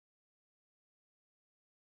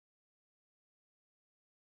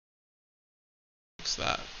fix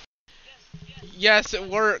that. Yes, it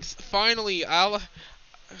works. Finally, I'll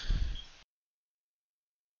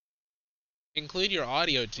include your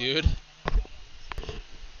audio, dude.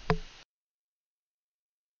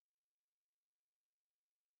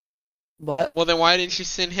 What? Well, then why didn't you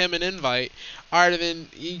send him an invite? Alright, then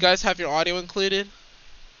you guys have your audio included?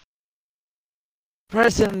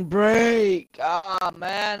 Prison break. Ah,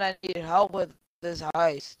 man, I need help with this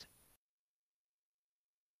heist.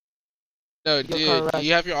 No, You're dude, correct.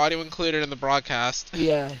 you have your audio included in the broadcast.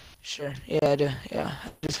 Yeah, sure. Yeah, I do. Yeah, I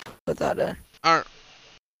just put that in.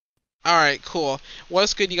 Alright, cool.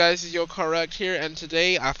 What's good, you guys? You're correct here, and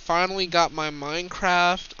today I finally got my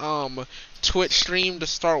Minecraft Twitch stream to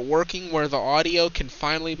start working, where the audio can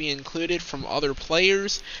finally be included from other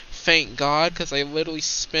players. Thank God, because I literally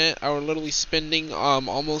spending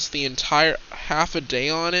almost the entire half a day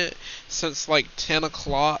on it since like 10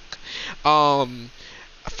 o'clock.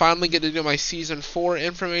 I finally get to do my season 4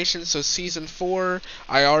 information. So season 4,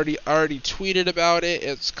 I already tweeted about it.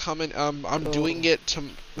 It's coming. I'm doing it to.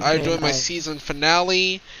 I'm doing my season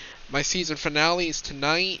finale. My season finale is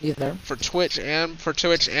tonight for Twitch and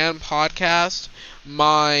podcast.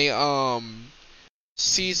 My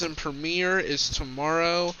season premiere is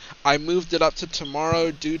tomorrow. I moved it up to tomorrow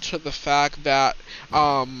due to the fact that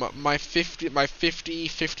my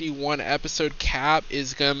 51 episode cap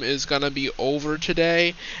is gonna be over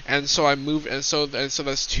today, and so I moved, and so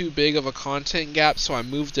that's too big of a content gap, so I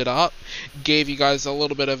moved it up. Gave you guys a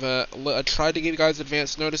little bit of I tried to give you guys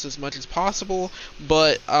advance notice as much as possible,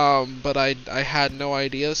 but I had no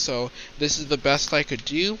idea, so this is the best I could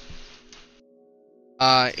do.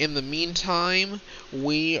 In the meantime,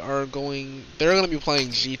 they're gonna be playing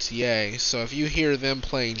GTA, so if you hear them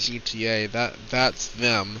playing GTA, that's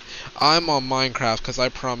them. I'm on Minecraft because I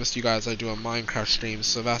promised you guys I'd do a Minecraft stream,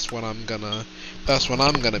 so that's what I'm gonna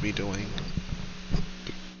be doing.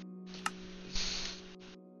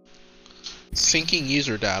 Syncing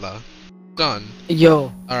user data. Done.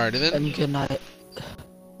 Yo. Alright, and then good night.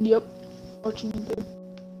 Yep. Watching you do.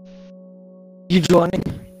 You joining?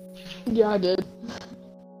 Yeah, I did.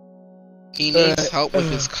 He needs help with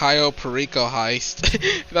his Cayo Perico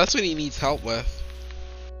heist. That's what he needs help with.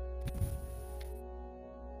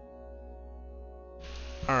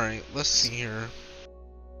 Alright, let's see here.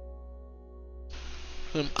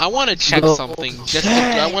 I want to check something.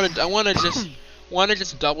 I want to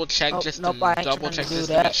just double check, to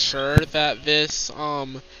make sure that this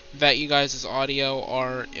that you guys' audio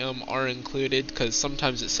are included, because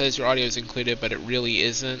sometimes it says your audio is included but it really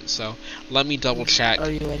isn't. So let me double check.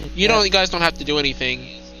 You guys don't have to do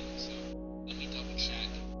anything.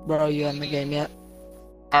 Bro, are you in the game yet?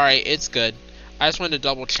 Alright, it's good. I just wanted to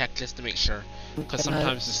double check just to make sure, because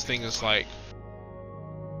sometimes this thing is like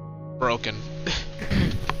broken.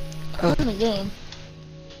 I'm in the game.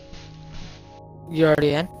 You already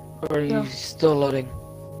in? Or are you still loading?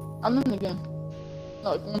 I'm in the game.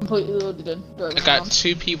 Not completely loaded in. I got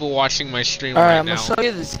 2 people watching my stream right now. I'm gonna show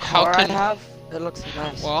you this car I have. It looks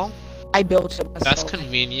nice. Well, I built it myself. That's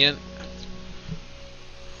convenient.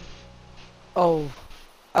 Oh,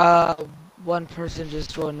 one person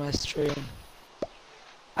just joined my stream.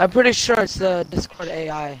 I'm pretty sure it's the Discord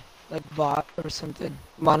AI, like bot or something,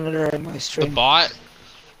 monitoring my stream. The bot?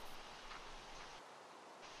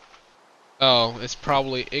 Oh, it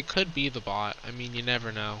could be the bot. I mean, you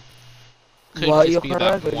never know. Could just be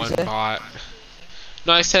that one bot.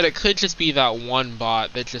 No, I said it could just be that one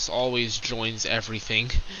bot that just always joins everything.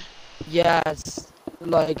 Yeah, it's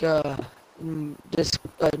like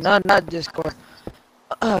not Discord,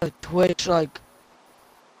 Twitch, like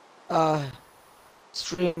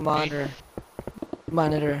stream monitor.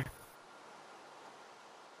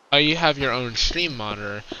 Oh, you have your own stream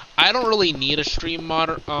monitor. I don't really need a stream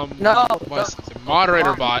moderator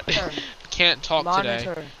bot. Can't talk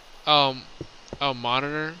today. Oh,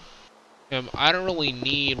 monitor. I don't really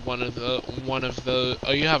need one of the.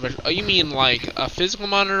 Oh, you have a. Oh, you mean like a physical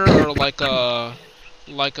monitor or like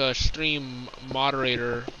a stream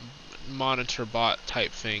monitor bot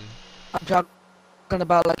type thing? I'm talking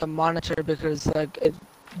about like a monitor, because like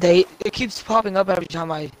it keeps popping up every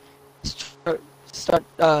time I start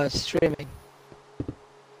streaming.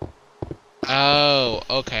 Oh,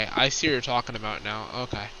 okay. I see what you're talking about now.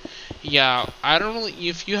 Okay. Yeah, I don't really,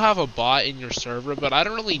 if you have a bot in your server, but I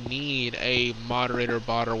don't really need a moderator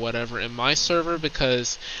bot or whatever in my server,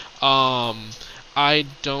 because I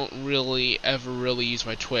don't really ever use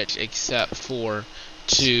my Twitch except for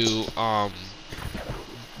to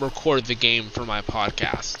record the game for my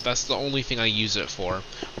podcast. That's the only thing I use it for,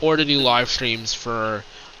 or to do live streams for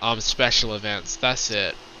special events. That's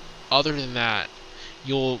it. Other than that,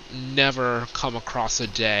 you'll never come across a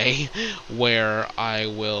day where I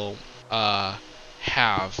will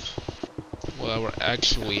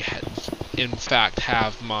in fact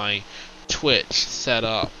have my Twitch set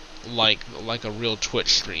up like a real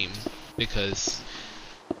Twitch stream, because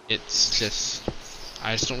it's just,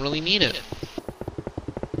 I just don't really need it.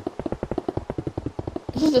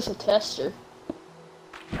 This is just a tester.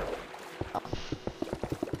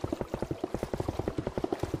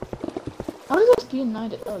 How does this be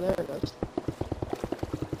ignited? Oh, there it goes.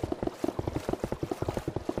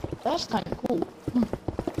 That's kind of cool.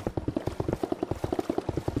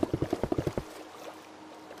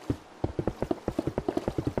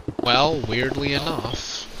 Well, weirdly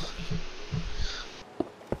enough,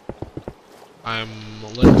 I'm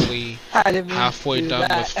literally halfway done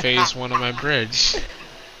with phase 1 of my bridge.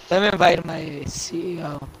 Let me invite my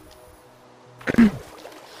CEO.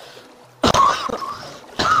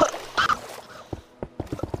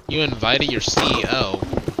 You invited your CEO?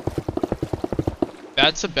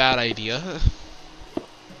 That's a bad idea.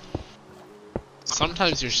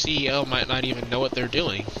 Sometimes your CEO might not even know what they're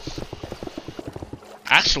doing.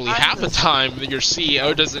 Actually, half the time your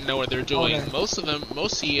CEO doesn't know what they're doing. Okay.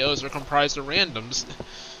 Most CEOs are comprised of randoms.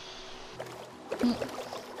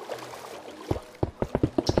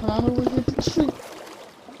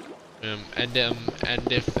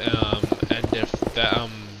 And if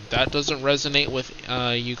that doesn't resonate with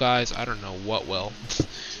you guys, I don't know what will.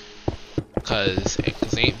 Cause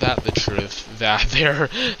ain't that the truth,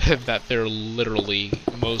 that they're literally,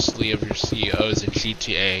 mostly of your CEOs in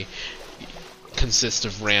GTA consist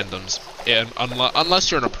of randoms, and unless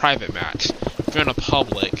you're in a private match. If you're in a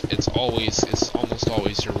public, it's almost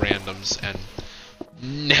always your randoms and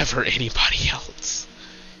never anybody else.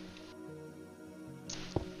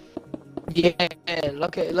 Yeah,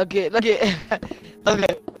 look at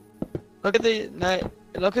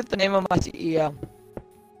the name of my CEO.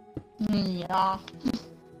 Yeah.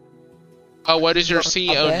 Oh, what is your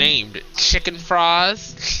CEO named? Chicken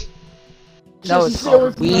Fries? No, it's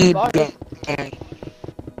called Weeb Gang.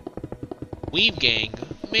 Weeb Gang?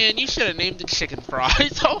 Man, you should have named it Chicken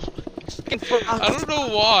Fries. Oh, Chicken Fries. I don't know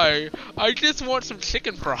why. I just want some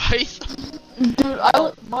chicken fries. Dude,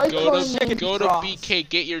 my Go to fries. BK,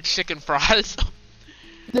 get your chicken fries.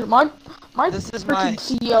 Dude, my This is my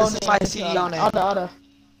CEO this is my CEO name. Ada.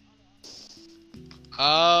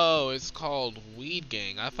 Oh, it's called Weed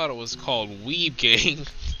Gang. I thought it was called Weeb Gang.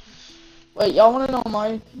 Wait, y'all wanna know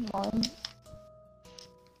my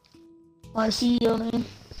CEO name?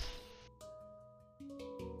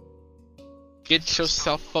 Get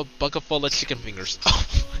yourself a bucket full of chicken fingers.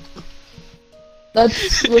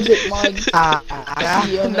 That's legit my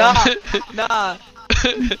CEO name. Nah.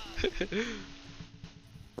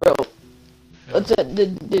 Bro, that's it.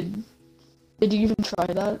 Did you even try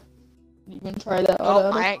that? Did you even try that?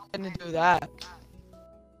 Oh, I ain't gonna do that.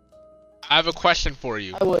 I have a question for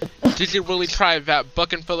you. I would. Did you really try that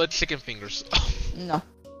bucket full of chicken fingers? No.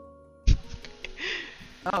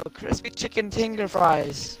 Oh, crispy chicken finger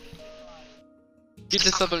fries. Get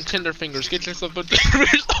yourself some tender fingers. Get yourself some tender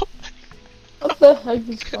fingers. What the heck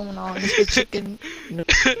is going on? Crispy chicken.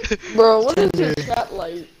 Bro, what is your chat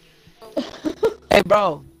like? Hey,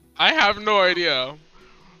 bro. I have no idea.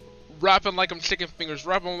 Rapping like I'm chicken fingers.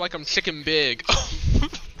 Rapping like I'm chicken big.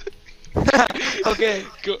 Okay.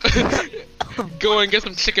 Go and get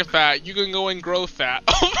some chicken fat. You can go and grow fat.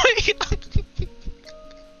 Oh my god.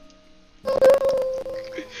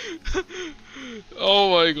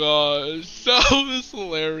 Oh my gosh. That was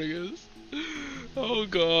hilarious. Oh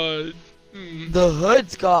god. The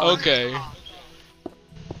hood's gone. Okay.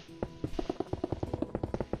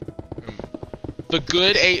 The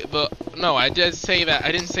good ain't the. No, I did say that.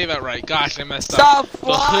 I didn't say that right. Gosh, I messed up.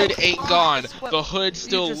 The hood ain't gone. The hood's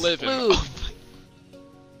still living.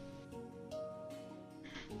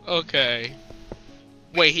 Okay.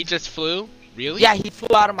 Wait, he just flew? Really? Yeah, he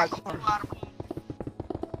flew out of my car.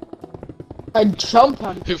 I jumped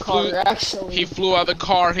out of the He car, flew- actually. He flew out of the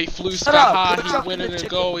car. He flew Shut sky up, high. put a He truck went in in the and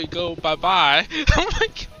chicken. He go bye bye. Oh my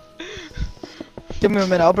god. Give me a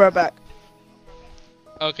minute, I'll be right back.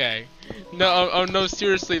 Okay. No, no,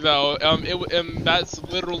 seriously though. That's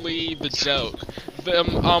literally the joke.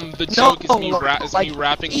 The joke is me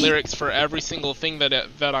rapping lyrics for every single thing that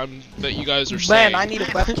you guys are saying. Man, I need a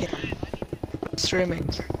webcam. Streaming.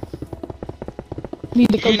 You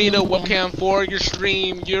need a webcam for your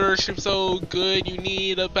stream. Your stream's so good. You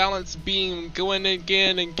need a balance beam. Go in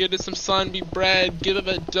again and get it some sun. Be bread. Give it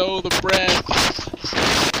the dough, the bread.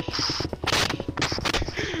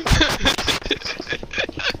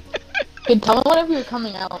 Hey, tell me whenever you're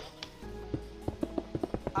coming out.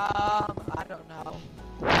 I don't know.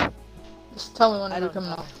 Just tell me when you're coming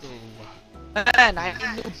off. Man, I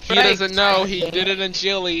need new He brakes. doesn't know. He did it in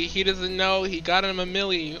Chile. He doesn't know. He got him a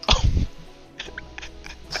milli.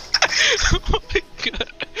 Oh my god.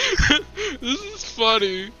 This is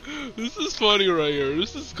funny. This is funny right here.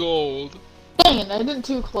 This is gold. Dang it, I did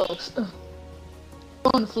too close.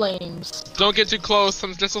 On flames. Don't get too close.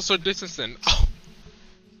 I'm just also distancing. Oh.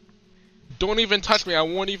 Don't even touch me. I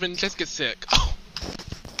won't even just get sick. Oh.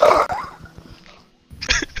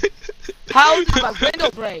 How did my window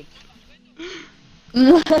break?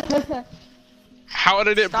 How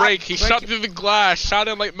did it Stop break? He shot breaking. through the glass. Shot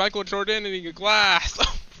him like Michael Jordan in the glass.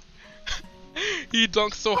 He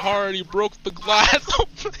dunked so hard he broke the glass.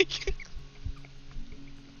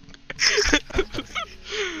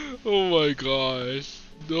 Oh my gosh.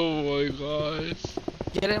 Oh my gosh.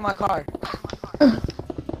 Get in my car.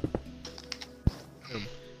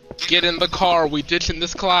 Get in the car. We ditching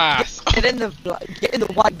this class. Get in the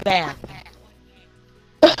white van.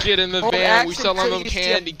 Get in the Oh, van. We actually, selling till them you see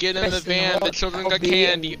candy. a Get in the fish in van. the The children got lobby.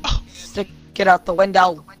 candy. Oh. Stick it out the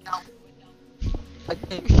window. Like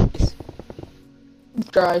this.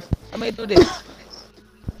 Drive. Let me do this.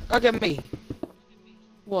 Look at me.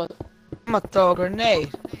 What? I'm gonna throw a grenade.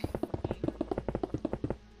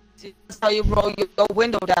 See, that's how you roll your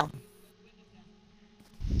window down.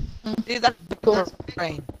 See, that's the Cool.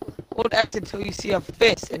 brain. Hold X until you see a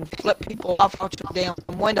fist and flip people off out your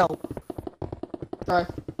damn window. Drive.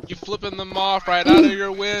 You flipping them off right out of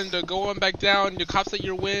your window, going back down. Your cops at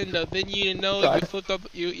your window. Then you know Right. you flipped up.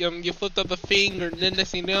 You flipped up the finger. And then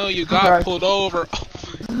next thing you know, you got Right. pulled over.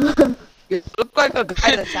 You look like a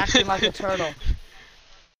guy that's acting like a turtle.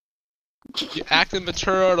 You acting the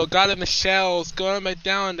turtle. Got in the shells. Going back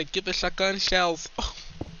down to get the shotgun shells.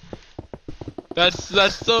 That's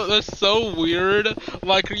so weird.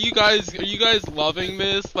 Like, are you guys loving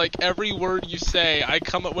this? Like, every word you say, I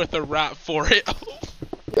come up with a rap for it.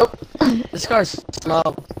 Yep. This car's slow.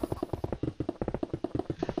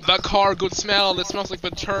 That car good smell. It smells like the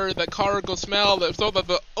turd. That car good smell. It smells like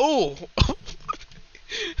the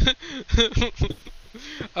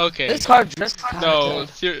Okay. This car just No.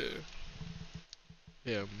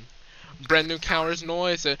 Yeah. Brand new counter's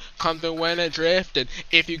noise. Come through when it drifted.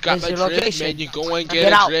 If you got Where's the your drift, location? man, you go and Now get get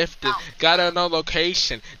it out. drifted. Gotta know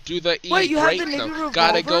location. Do the E Wait, you have break the Navy them.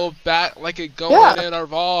 Gotta revolver? go back like it going Yeah. in a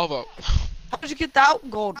revolver. How did you get that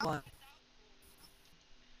gold one?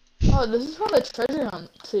 Oh, this is from the treasure hunt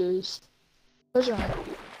series. Treasure hunt.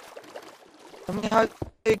 I mean, how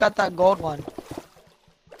you got that gold one?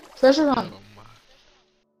 Treasure hunt.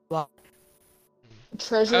 Wow.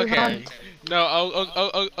 Treasure Okay. hunt.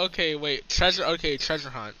 No. Okay. Wait. Treasure. Okay. Treasure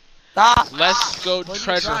hunt. Stop. Let's go What you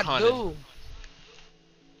treasure trying to hunting. do?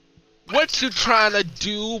 What you trying to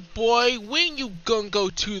do, boy? When you gonna go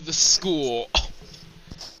to the school?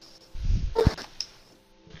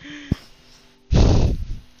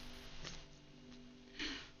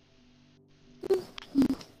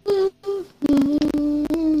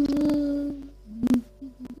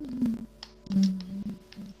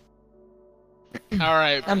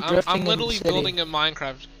 Alright, I'm I'm drifting in the literally city. building in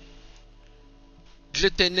Minecraft.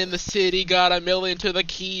 Drifting in the city, got a million to the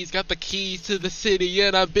keys, got the keys to the city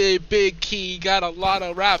and a big key. Got a lot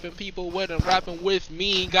of rapping people with and rapping with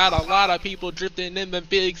me. Got a lot of people drifting in the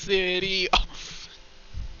big city.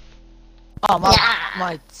 Oh,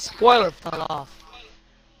 my spoiler fell off.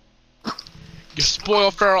 Your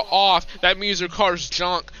spoil fell off. That means your car's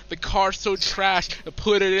junk. The car's so trash. I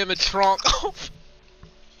put it in the trunk.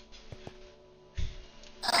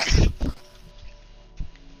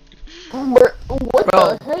 What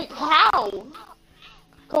Bro. the heck? How?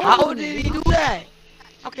 Come How over to did me. he do that?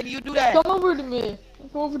 How can you do that? Come over to me.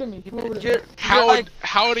 Come over to me. Come over to me. You're How like,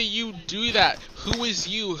 how do you do that? Who is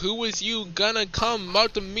you? Who is you gonna come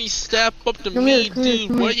up to me? Step up to Come me, here, come here, dude.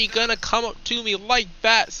 come Why here. you gonna come up to me like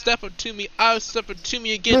that? Step up to me. I'll step up to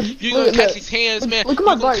me again. Look- You look gonna at catch that. these hands, man. Look at You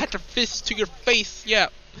my gonna bike. catch a fist to your face. Yeah.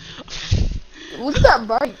 Look at that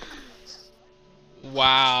bike.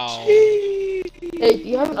 Wow. Hey, do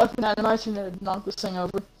you have an up and animation to knock this thing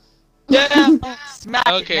over? yeah, smack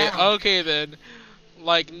it Okay. now. Okay then.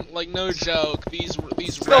 Like no joke. These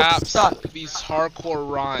Still raps, stuck. these hardcore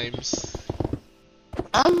rhymes.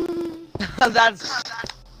 That's.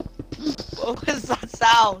 What was that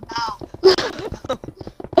sound?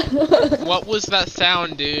 What was that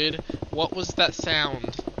sound, dude? What was that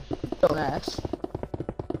sound? Don't ask.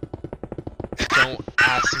 Don't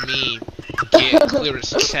ask me. Get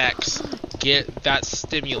clearance checks. Get that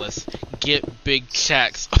stimulus. Get big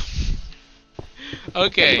checks.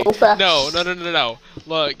 Okay. Go fast. No.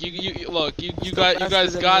 Look, you guys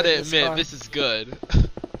faster than gotta this admit car. this is good.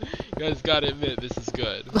 You guys gotta admit, this is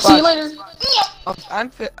good. See you later. I'm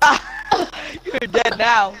fit. You're dead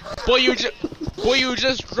now. Boy, you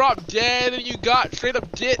just dropped dead and you got straight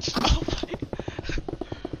up ditched.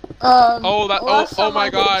 Oh, oh my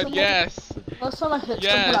God, yes. Last time I hit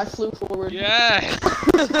Yes. something, I flew forward. Yes.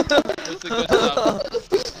 That's a good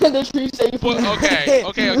stuff. And the tree saved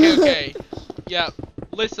me. Okay. Yeah.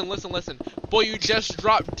 Listen. Boy, you just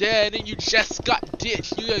dropped dead and you just got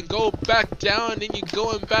ditched. You gonna go back down and you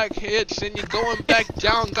going back hitch and you going back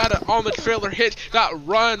down. Got it on the trailer hitch. Got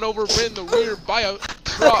run over in the rear by a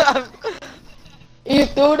truck. You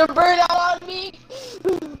threw the bird out on me.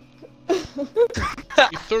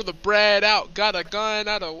 You threw the bread out. Got a gun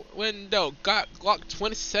out a window. Got Glock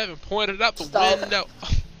 27 pointed out the window.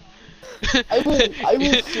 I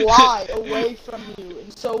will fly away from you,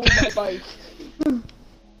 and so will my bike.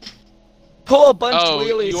 Pull a bunch of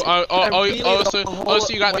You, wheelies. so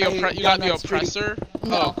you got the oppressor?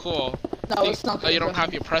 No. Oh, cool. No, it's not. Oh, you don't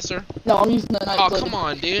have the oppressor? No, I'm using the night Oh, blade. come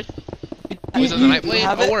on, dude. Was it the night blade?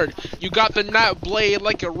 Oh, word. You got the night blade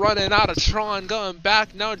like you're running out of Tron, going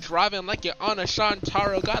back now, driving like you're on a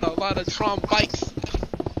Shantaro. Got a lot of Tron bikes.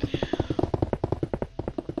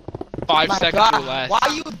 5 seconds or less. Why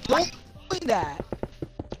are you doing that?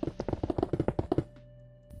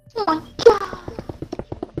 Oh my God.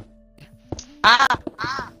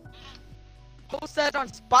 Post that on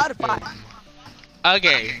Spotify.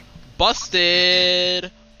 Okay,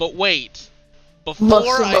 busted. But wait,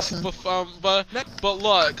 before Bustin'. but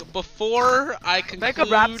look, before I Make a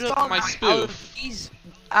rap conclude song my spoof.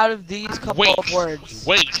 out of these couple of words.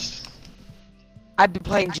 Wait. I've been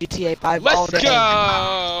playing GTA 5 all Let's day.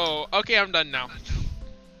 go. Okay, I'm done now.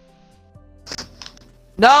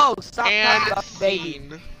 No, stop talking And about baby.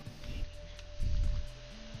 scene.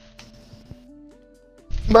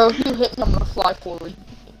 Bro, if you hit me, I'm gonna fly forward.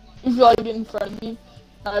 If you like get in front of me,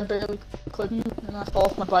 and I barely clip you, and I fall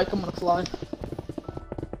off my bike, I'm gonna fly.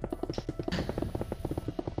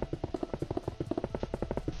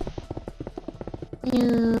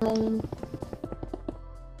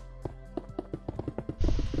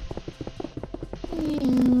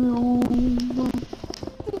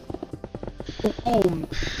 Boom,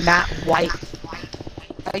 not white.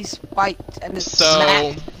 Nice white and it's So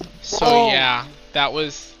matte. yeah, that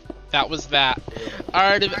was that.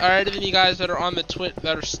 Alright, then you guys that are on the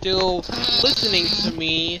that are still listening to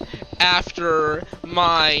me after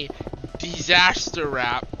my disaster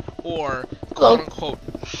rap or quote unquote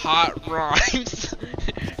hot rhymes.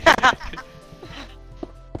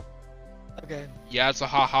 Okay. Yeah, it's a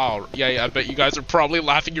ha. Yeah, I bet you guys are probably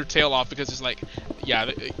laughing your tail off because it's like, yeah,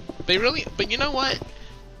 they really. But you know what?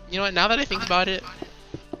 Now that I think about it,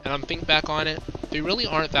 and I'm thinking back on it, they really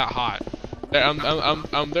aren't that hot. They're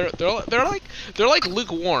like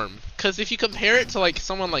lukewarm. Cause if you compare it to like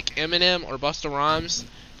someone like Eminem or Busta Rhymes,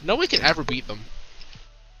 nobody can ever beat them.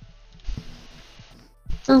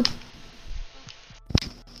 True.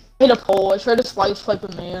 I hit a pole. I tried to swipe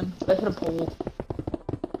a man, but I hit a pole.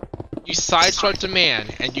 You sideswiped a man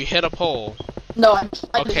and you hit a pole. No, I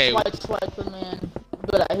tried Okay. to swipe a man,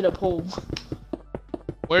 but I hit a pole.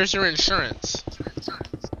 Where's your insurance?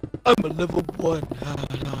 I'm a level 1.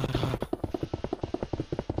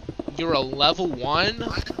 You're a level 1?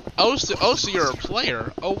 Oh, so you're a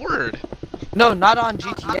player. Oh, word. No, not on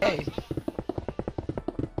GTA. On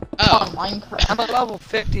Oh, Minecraft. I'm a level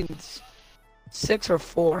 56 or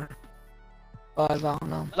 4. 5, I don't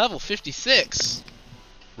know. level 56.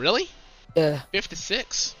 Really? Yeah.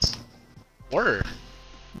 56? Word.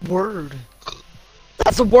 Word.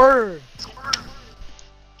 That's a word.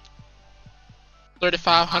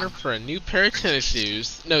 3,500 for a new pair of tennis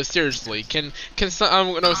shoes. No, seriously.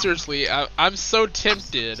 No, seriously. I'm so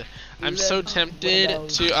tempted. I'm so tempted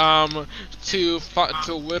to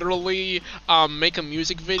literally make a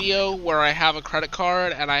music video where I have a credit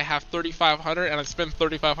card and I have 3,500 and I spend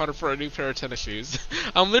 3,500 for a new pair of tennis shoes.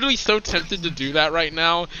 I'm literally so tempted to do that right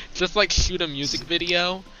now. Just like shoot a music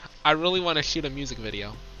video. I really want to shoot a music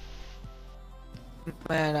video.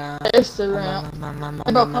 Man, It's the ramp.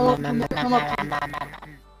 Bro, come up.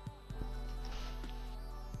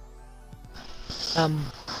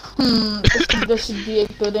 This should be a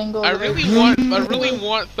good angle. I really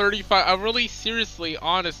want 35. I really seriously,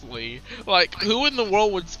 honestly, like, who in the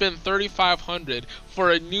world would spend 3,500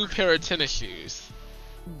 for a new pair of tennis shoes?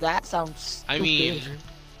 that sounds stupid. I mean,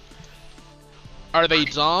 are they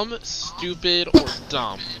dumb, stupid, or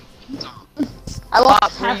dumb? I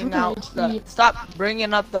lost Stop bringing half out of the, my stop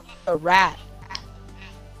bringing up the rat.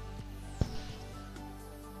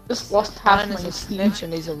 Just lost half Ryan my is a HP. snitch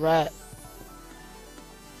and he's a rat.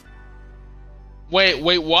 Wait,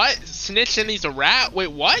 what? Snitch and he's a rat?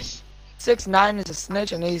 Wait, what? 6ix9ine is a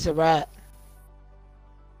snitch and he's a rat.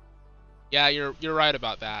 Yeah, you're right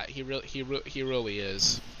about that. He really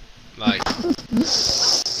is. Like,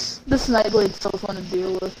 This Nightblade's so fun to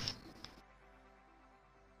deal with.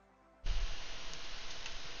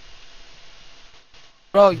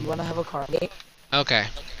 Bro, you wanna have a car game? okay.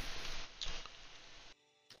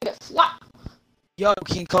 Get slapped. Yo,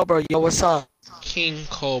 King Cobra, yo, what's up? King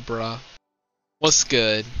Cobra. What's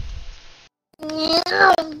good? No,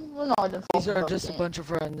 I didn't fall These are for just a that. bunch of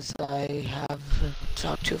friends I have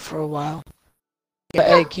talked to for a while. But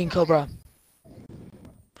hey, King Cobra.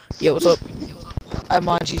 Yo, what's up? I'm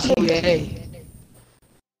on GTA.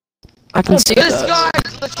 I can see This that.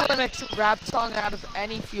 guy literally makes a rap song out of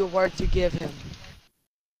any few words you give him.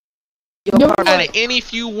 Yo, Yo, Carter, Out of any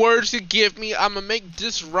few words you give me, I'ma make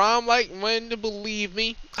this rhyme like when to believe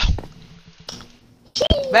me.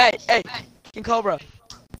 hey, King Cobra.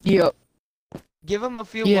 Yo. Give him a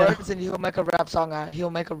few Yeah. words and he'll make a rap song out. He'll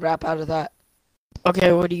make a rap out of that.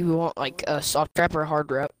 Okay, what do you want? Like a soft rap or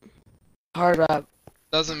hard rap? Hard rap.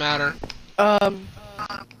 Doesn't matter.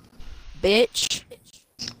 Bitch.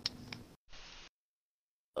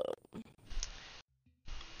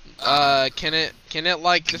 Can it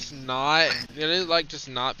like just not? Can it like just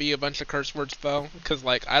not be a bunch of curse words though? Cause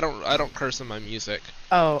like I don't curse in my music.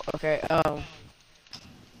 Oh, okay.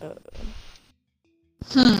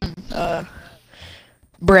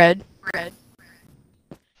 Bread.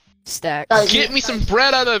 Stack. Get me some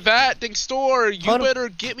bread out of that thing store. You Hold on. better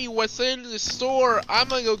get me what's in the store. I'm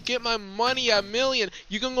gonna go get my money a million.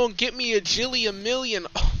 You gonna go get me a jilly million.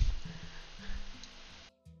 Oh,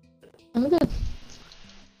 I'm good.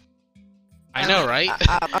 I know, right?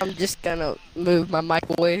 I'm just gonna move my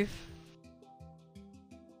microwave.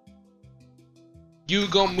 You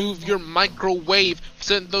go move your microwave,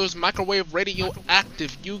 send those microwave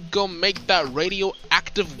radioactive. You go make that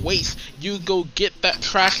radioactive waste. You go get that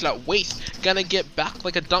trash, that waste. Gonna get back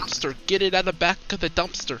like a dumpster. Get it out of back of the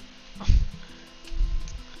dumpster.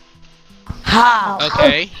 How?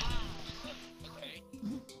 Okay.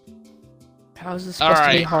 How is this All supposed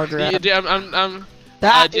to be right. hard rap? Do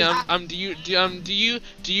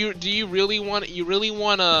you really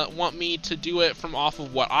want me to do it from off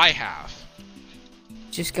of what I have?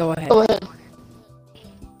 Just go ahead. Go ahead.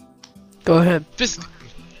 Go ahead.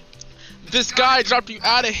 This guy dropped you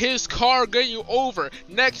out of his car, get you over.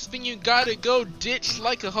 Next thing you gotta go ditch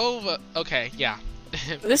like a hova. Okay, yeah.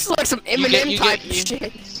 This is like some You Eminem get- type you-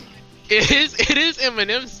 shit. It is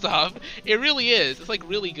Eminem stuff. It really is. It's like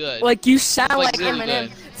really good. Like you sound Like, like really Eminem.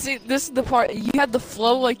 good. See, this is the part. You have the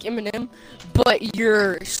flow like Eminem, but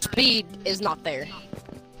your speed is not there.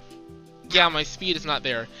 Yeah, my speed is not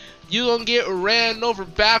there. You gonna get ran over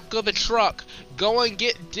back of the truck. Go and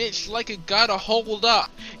get ditched like it gotta hold up.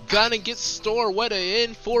 Gonna get store what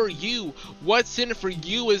in for you. What's in for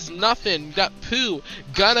you is nothing. Got poo.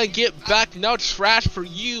 Gonna get back now trash for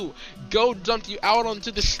you. Go dump you out onto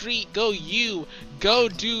the street. Go you. Go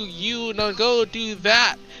do you. No, go do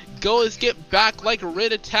that. Go is get back like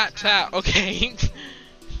rit-a-tat-tat. Okay.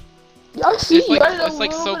 Yeah, I see It's you. like- I did a it's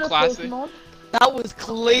like little so bit of classic. Pokemon. That was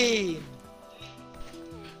clean.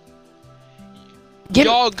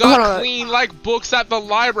 Y'all hold got on. clean like books at the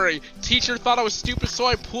library. Teacher thought I was stupid, so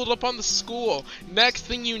I pulled up on the school. Next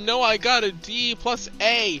thing you know, I got a D plus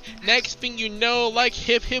A. Next thing you know, like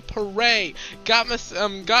hip hip hooray. Got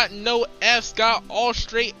no F's, got all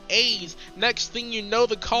straight A's. Next thing you know,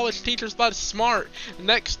 the college teachers thought smart.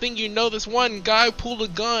 Next thing you know, this one guy pulled a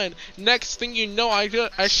gun. Next thing you know, I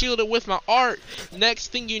shielded with my art. Next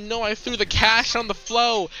thing you know, I threw the cash on the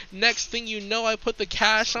flow. Next thing you know, I put the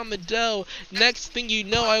cash on the dough. Next thing you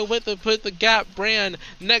know, I went to put the Gap brand.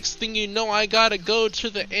 Next thing you know, I gotta go to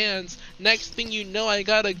the ends. Next thing you know, I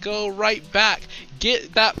gotta go right back.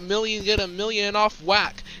 Get that million, get a million off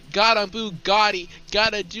whack. Got a Bugatti,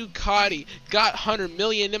 got a Ducati. Got 100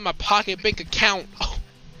 million in my pocket bank account. Oh,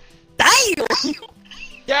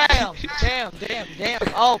 Damn! Damn.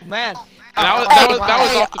 Oh, man. that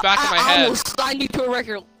was off the back of my I head. will sign you to a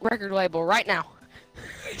record label right now.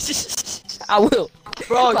 I will.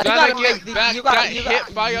 Bro, you Gotta gotta get make back, you got gotta,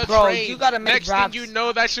 hit by a bro, train. you gotta make Next raps. thing you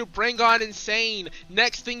know, that you bring on insane.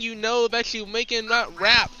 Next thing you know, that you making not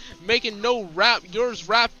rap, making no rap. Yours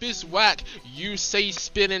rap is whack. You say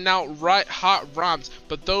spitting out right hot rhymes,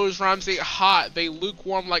 but those rhymes ain't hot. They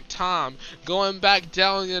lukewarm like Tom. Going back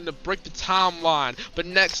down and to break the timeline. But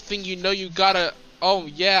next thing you know, you gotta. Oh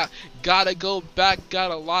yeah, gotta go back,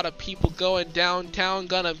 got a lot of people going downtown,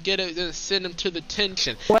 gonna get it and send them to the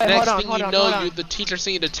detention. Wait, Next hold on, thing hold you on, know, hold on. the teacher's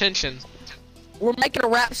saying detention. We're making a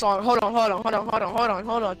rap song. Hold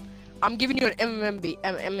on. I'm giving you an Eminem beat.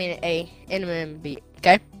 I mean a Eminem beat.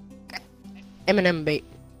 Okay. Eminem beat.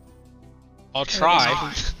 I'll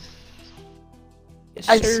try.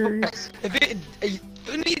 I Sure. swear, if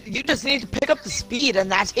you just need to pick up the speed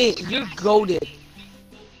and that's it. You're goated.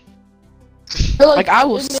 Like I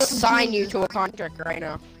will sign you to a contract right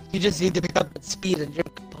now. You just need to pick up the speed and you're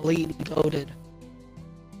completely goated.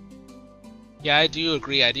 Yeah, I do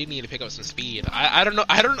agree. I do need to pick up some speed. I don't know.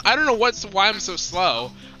 I don't know why I'm so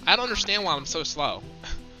slow. I don't understand why I'm so slow.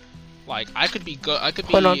 Like I could be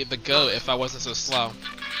the GOAT if I wasn't so slow.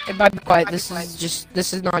 Everybody be quiet. This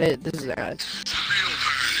is not it. This is it.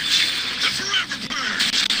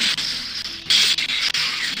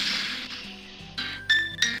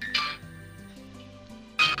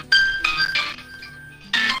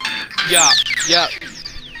 Yeah.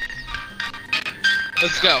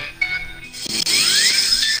 Let's go.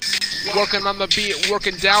 Working on the beat,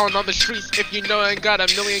 working down on the streets. If you know it, got a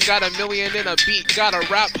million in a beat. Got a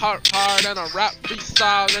rap hard and a rap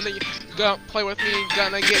freestyle. And then you go play with me,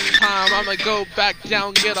 gonna get in time. I'ma go back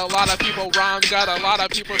down, get a lot of people rhyme. Got a lot of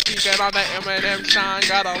people speaking on the Eminem shine.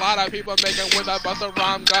 Got a lot of people making with a bust of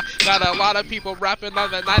rhyme. Got a lot of people rapping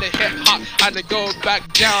on the night of hip hop. I'm to go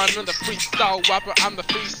back down. I'm the freestyle rapper. I'm the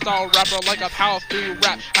freestyle rapper like a powerful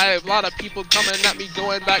rap. I have a lot of people coming at me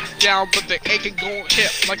going back down, but they ain't going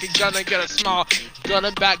hip like a gonna get a small.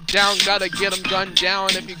 Gunning back down, gotta get them gunned down.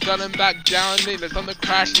 If you gunning back down, then there's something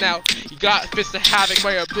crash now. You got Fist of Havoc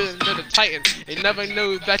by a bit into the Titan. They never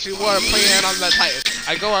knew that you were playing on the Titan.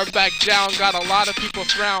 I go back down, got a lot of people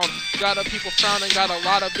frown. Got a people frowning, got a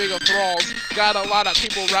lot of bigger thralls. Got a lot of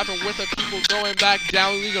people rapping with the people going back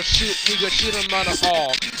down. We gonna shoot them on the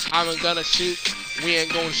hall. I'm gonna shoot, we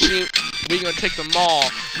ain't gonna shoot. We gonna take them all.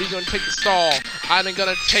 We gonna take the stall. I ain't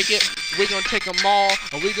gonna take it. We gonna take them all.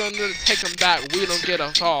 And we gonna take them back. We don't get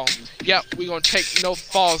a call. Yep, we gonna take no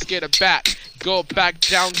falls. Get it back. Go back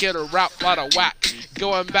down. Get a rap lot of whack.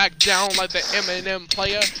 Going back down like the Eminem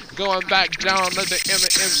player. Going back down like the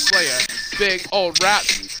Eminem slayer. Big old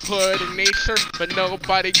raps, hood in nature, but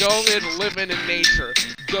nobody going living in nature.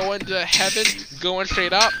 Going to heaven, going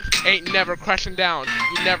straight up, ain't never crashing down.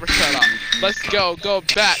 You never shut up. Let's go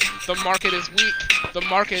back. The market is weak. The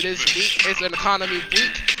market is weak. It's an economy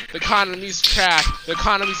weak. The economy's trash. The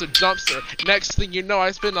economy's a dumpster. Next thing you know,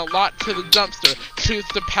 I spend a lot to the dumpster. Truth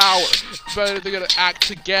to power. Better they're gonna act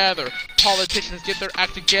together. Politicians get their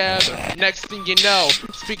act together. Next thing you know,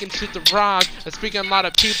 speaking truth to rhyme, and speaking a lot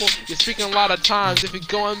of people, you're speaking a lot of times. If you're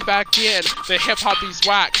going back in, the hip hop beat's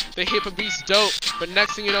whack. The hip hop beat's dope. But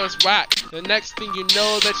next thing you know, it's whack. The next thing you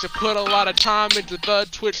know, that you put a lot of time into the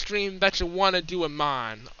Twitch stream that you wanna do in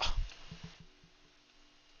mine.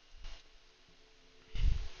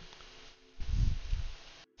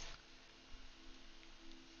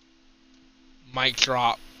 Mic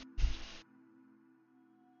drop.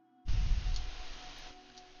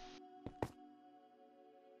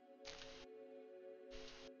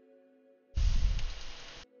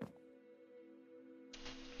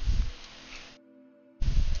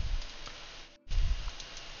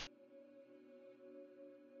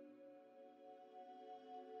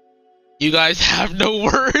 You guys have no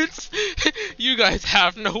words. You guys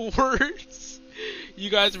have no words. You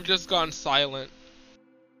guys have just gone silent.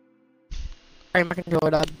 Sorry, my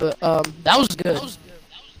controller died, but that was good.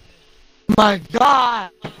 My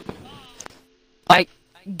God! Like,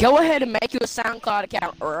 go ahead and make you a SoundCloud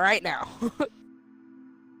account right now.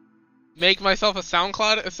 Make myself a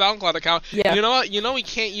SoundCloud account. Yeah. You know what? You know we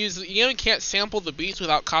can't sample the beats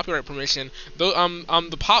without copyright permission. Though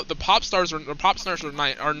the pop stars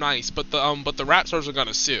are nice, but the rap stars are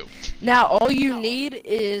gonna sue. Now all you need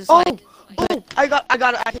is I got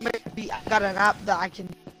an app that I can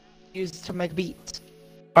use to make beats.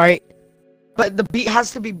 alright. But the beat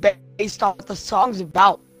has to be based on what the song's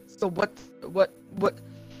about. So what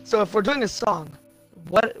so if we're doing a song,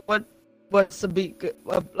 what's the beat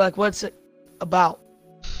like, what's it about?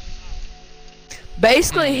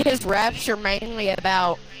 Basically his raps are mainly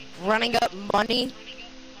about running up money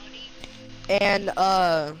and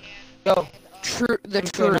the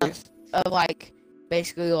truth of like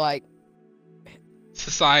basically like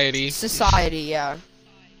Society, yeah.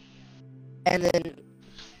 And then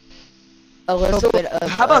a little bit of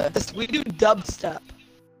how about this? We do dubstep.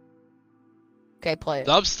 Okay, play it.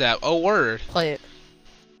 Dubstep. Oh, word. Play it.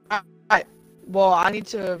 Well, I need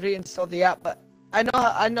to reinstall the app, but I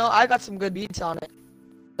know I got some good beats on it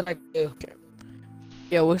that I can do.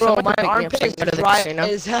 Yeah, we're Bro, so my armpit is dry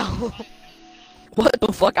as hell. What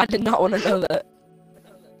the fuck? I did not want to know that.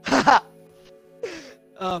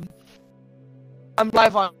 I'm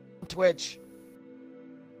live on Twitch.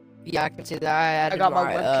 Yeah, I can see that. I got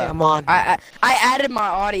my webcam on. I added my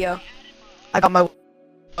audio. I got my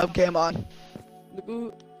webcam on.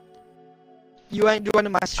 You ain't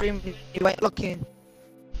joining my stream. You ain't looking.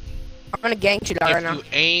 I'm gonna gang you right If now. you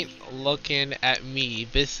ain't looking at me,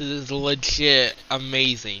 this is legit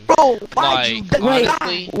amazing. Bro, why'd you Like, die?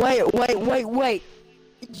 honestly, Wait.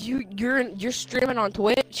 You're streaming on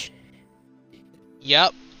Twitch?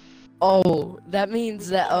 yep. Oh, that means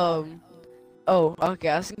that Oh, okay.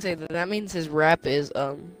 I was gonna say that means his rap is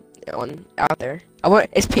on out there.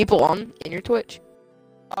 Is people on in your Twitch?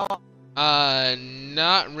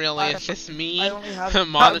 Not really. It's just I me only have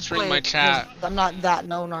monitoring my Twitch, chat. 'cause I'm not that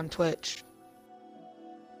known on Twitch.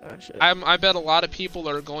 Oh shit. I bet a lot of people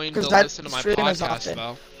are going to 'Cause that listen to my stream is podcast often.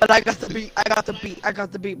 though. But I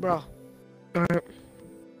got the beat, bro. Alright.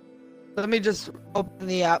 Let me just open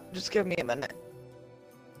the app. Just give me a minute.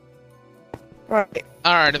 Right.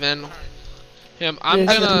 Alright then. I'm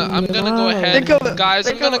gonna go ahead, Think of it. guys.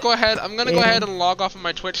 I'm Think gonna of go ahead. I'm gonna go Yeah. ahead and log off of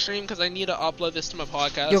my Twitch stream because I need to upload this to my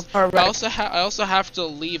podcast. You're correct. I also have to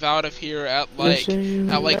leave out of here at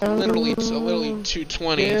literally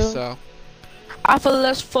 2:20. Yeah. So I feel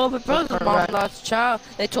less for my brother, mom Alright. lost a child.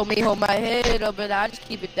 They told me hold my head up, but I just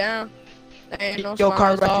keep it down. There ain't no Yo,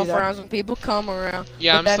 Carl, smiles all right there. frowns when people come around.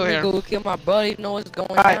 yeah, But I'm that still nigga here. who killed my brother, you know what's going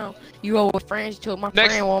Alright. down. You roll with friends, you told my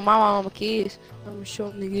Next. friend, well, my mama kids. I'm a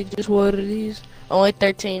short nigga, just what it is. Only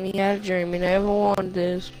 13, he had a dream, he never wanted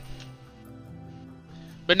this.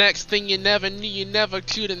 But next thing you never knew, you never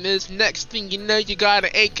shooting this. Next thing you know, you got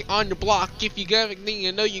an AK on your block. If you got anything,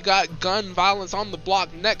 you know you got gun violence on the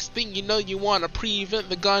block. Next thing you know, you want to prevent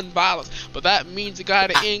the gun violence. But that means you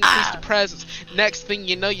got to increase the presence. Next thing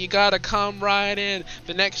you know, you got to come right in.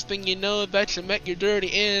 The next thing you know that you met your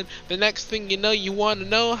dirty end. The next thing you know, you want to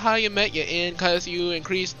know how you met your end. Cause you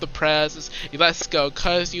increased the presence. Let's go,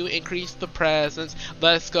 cause you increased the presence.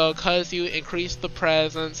 Let's go, cause you increased the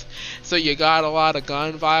presence. So you got a lot of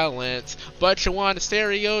gun violence, but you want to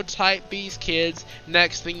stereotype these kids.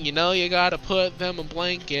 Next thing you know, you gotta put them in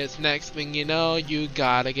blankets. Next thing you know, you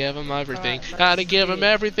gotta give them everything. Alright, Gotta let's give them see.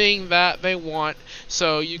 everything that they want,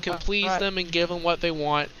 so you can please Alright. them and give them what they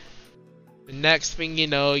want. The next thing you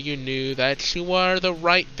know, you knew that you were the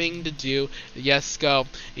right thing to do. Yes, go.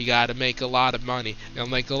 You gotta make a lot of money,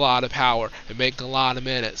 and make a lot of power, and make a lot of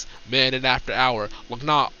minutes, minute after hour. Look,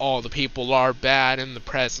 not all the people are bad in the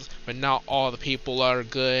presence, but not all the people are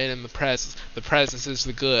good in the presence. The presence is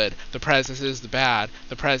the good, the presence is the bad,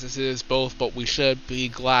 the presence is both, but we should be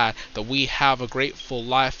glad that we have a grateful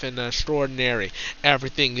life and extraordinary.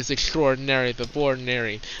 Everything is extraordinary, the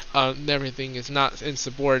ordinary. Everything is not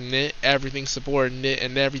insubordinate, everything's subordinate,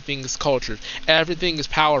 and everything is cultured. Everything is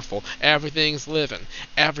powerful, everything is living,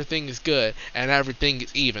 everything is good, and everything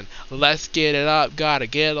is even. Let's get it up, gotta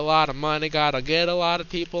get a lot of money, gotta get a lot of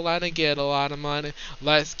people, and get a lot of money.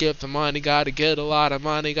 Let's get the money, gotta get a lot of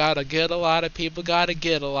money, gotta get a lot of people, gotta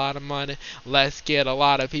get a lot of money. Let's get a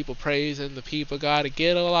lot of people praising the people, gotta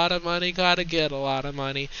get a lot of money, gotta get a lot of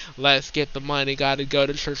money. Let's get the money, gotta go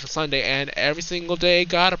to church on Sunday, and every single day,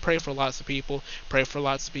 gotta pray for lots of people, pray for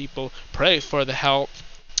lots of people, pray for the help.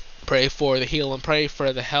 Pray for the healing, pray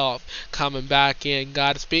for the health coming back in.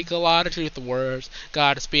 Gotta speak a lot of truth to words.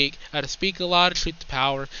 Gotta speak a lot of truth to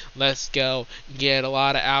power. Let's go. Get a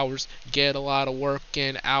lot of hours, get a lot of work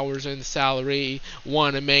in hours in the salary.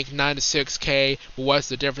 Wanna make 96K, but what's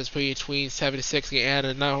the difference between 76K and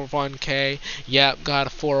another 1K? Yep, got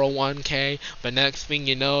a 401K, but next thing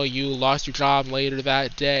you know, you lost your job later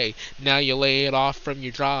that day. Now you laid off from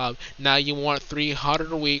your job. Now you want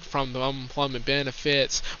 $300 a week from the unemployment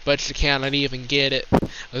benefits, but you cannot even get it.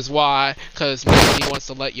 That's why, cause nobody wants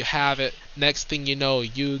to let you have it. Next thing you know,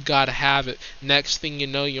 you gotta have it. Next thing you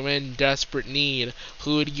know, you're in desperate need.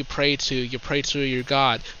 Who do you pray to? You pray to your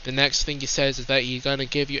God. The next thing he says is that he's gonna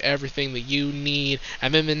give you everything that you need.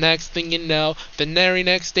 And then the next thing you know, the very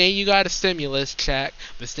next day you got a stimulus check.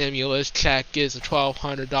 The stimulus check is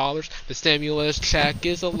 $1,200. The stimulus check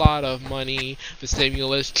is a lot of money. The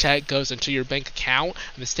stimulus check goes into your bank account.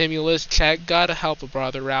 The stimulus check gotta help a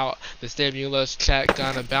brother out. The stimulus check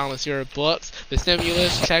gonna balance your books. The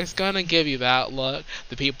stimulus check's gonna give you that look.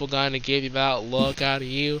 The people gonna give you that look out of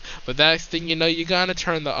you. But next thing you know, you're gonna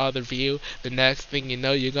turn the other view. The next thing you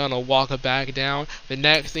know, you're gonna walk it back down. The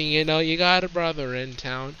next thing you know, you got a brother in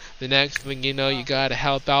town. The next thing you know, you gotta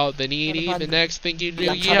help out the needy. The next thing you do,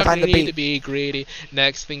 you have to need to be greedy.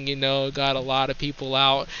 Next thing you know, got a lot of people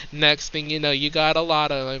out. Next thing you know, you got a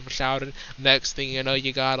lot of them shouting. Next thing you know,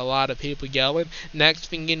 you got a lot of people yelling. Next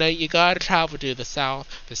thing you know, you gotta travel to the south.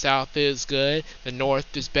 The south is good. The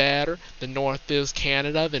north is better. The north is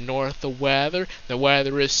Canada. The north the weather. The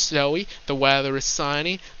weather is snowy. The weather is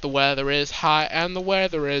sunny. The weather is hot, and the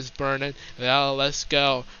weather is burning. Well, let's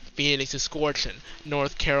go. Phoenix is scorching.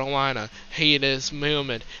 North Carolina, heat is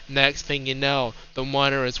humid. Next thing you know, the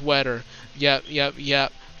water is wetter. Yep, yep,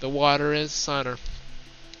 yep. The water is sunner.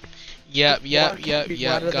 Yep, yep, yep,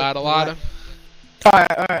 yep. Got a lot of.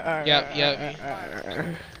 Alright. Yep, yep.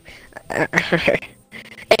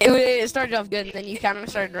 It started off good, and then you kind of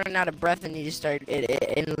started running out of breath, and you just started,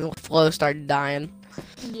 and the flow started dying.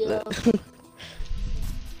 Yeah.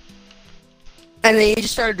 And then you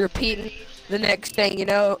just started repeating the next thing, you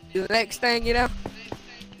know, and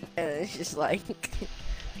it's just like,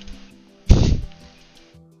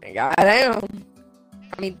 goddamn.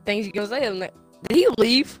 I mean, things you go say, did he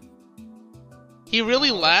leave? He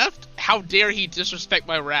really left? How dare he disrespect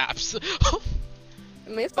my raps? I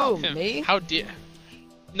mean, it's not me. How dare?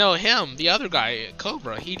 No, him, the other guy,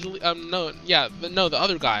 Cobra. The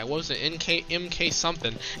other guy. What was it? MK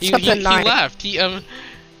something. He left.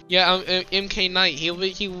 MK Knight. He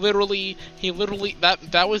literally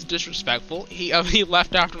that was disrespectful. He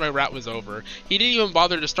left after my rap was over. He didn't even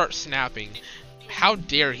bother to start snapping. How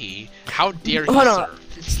dare he? How dare he, Hold sir? on.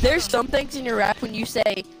 There's some things in your rap when you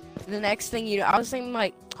say the next thing you know. I was thinking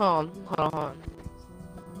like, hold on.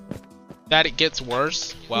 That it gets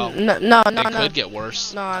worse? Well, no. It could get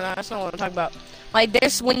worse. No, that's not what I'm talking about. Like,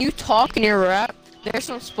 there's, when you talk in your rap, there's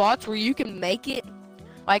some spots where you can make it.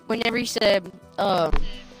 Like, whenever you said, I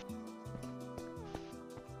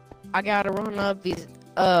gotta run up these,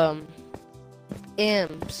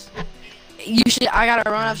 M's. I gotta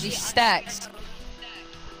run up these stacks.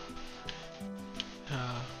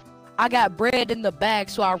 I got bread in the bag,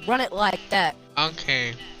 so I run it like that.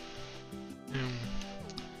 Okay.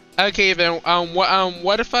 Okay then.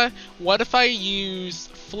 What if I use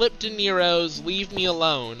Flip De Niro's "Leave Me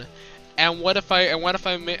Alone," and what if I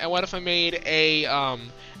made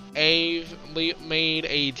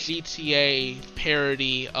a GTA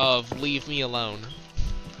parody of "Leave Me Alone"?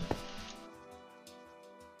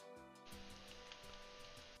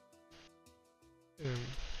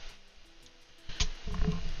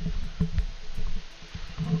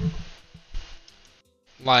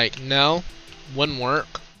 Like, no, wouldn't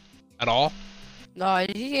work at all. No,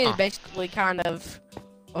 GTA is basically kind of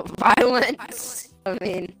violence. I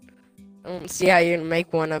mean, I don't see how you're gonna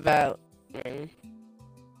make one about. Him.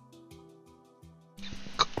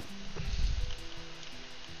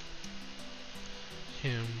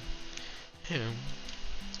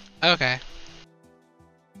 Okay.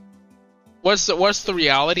 What's the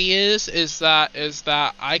reality is that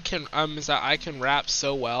I can rap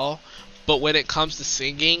so well, but when it comes to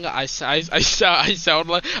singing, I sound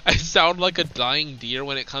like a dying deer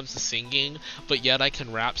when it comes to singing, but yet I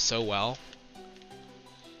can rap so well.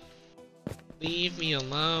 Leave me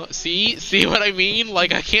alone. See what I mean?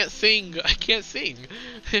 Like, I can't sing,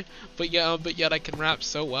 but yet I can rap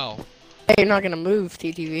so well. Hey, you're not gonna move,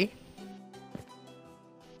 TTV.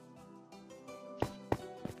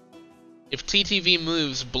 If TTV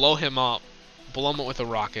moves, blow him up. Blow him up with a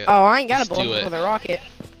rocket. Oh, I ain't gotta Just blow do him it. with a rocket.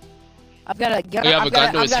 I've got a gun. You have a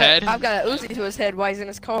gun to his head? I've got a Uzi to his head while he's in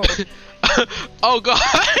his car. Oh god!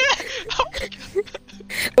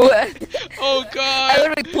 What? Oh god! I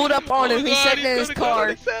literally pulled up on him. He's God, sitting in his got a gun on car.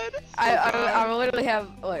 his head. I literally have.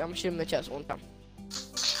 Like, I'm gonna shoot him in the chest one time.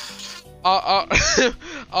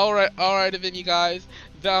 Alright then, you guys.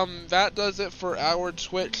 That does it for our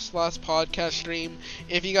Twitch/podcast stream.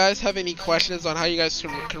 If you guys have any questions on how you guys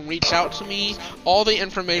can reach out to me, all the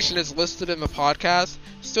information is listed in the podcast.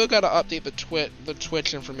 Still gotta update the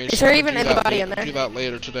Twitch information. Is there even anybody in there? Do that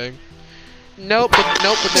later today. Nope, but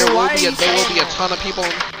there will be a ton of people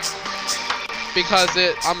because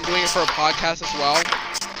I'm doing it for a podcast as well.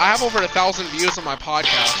 I have over 1,000 views on my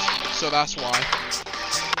podcast, so that's why.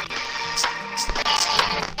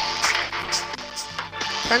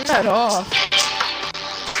 Turn that off.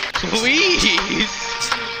 Please!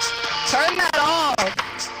 Turn that off!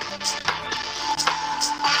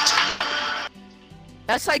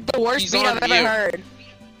 That's like the worst beat I've ever heard.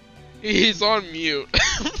 He's on mute.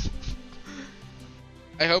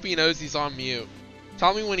 I hope he knows he's on mute.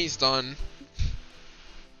 Tell me when he's done.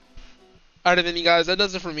 Alright then, you guys, that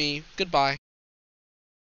does it for me. Goodbye.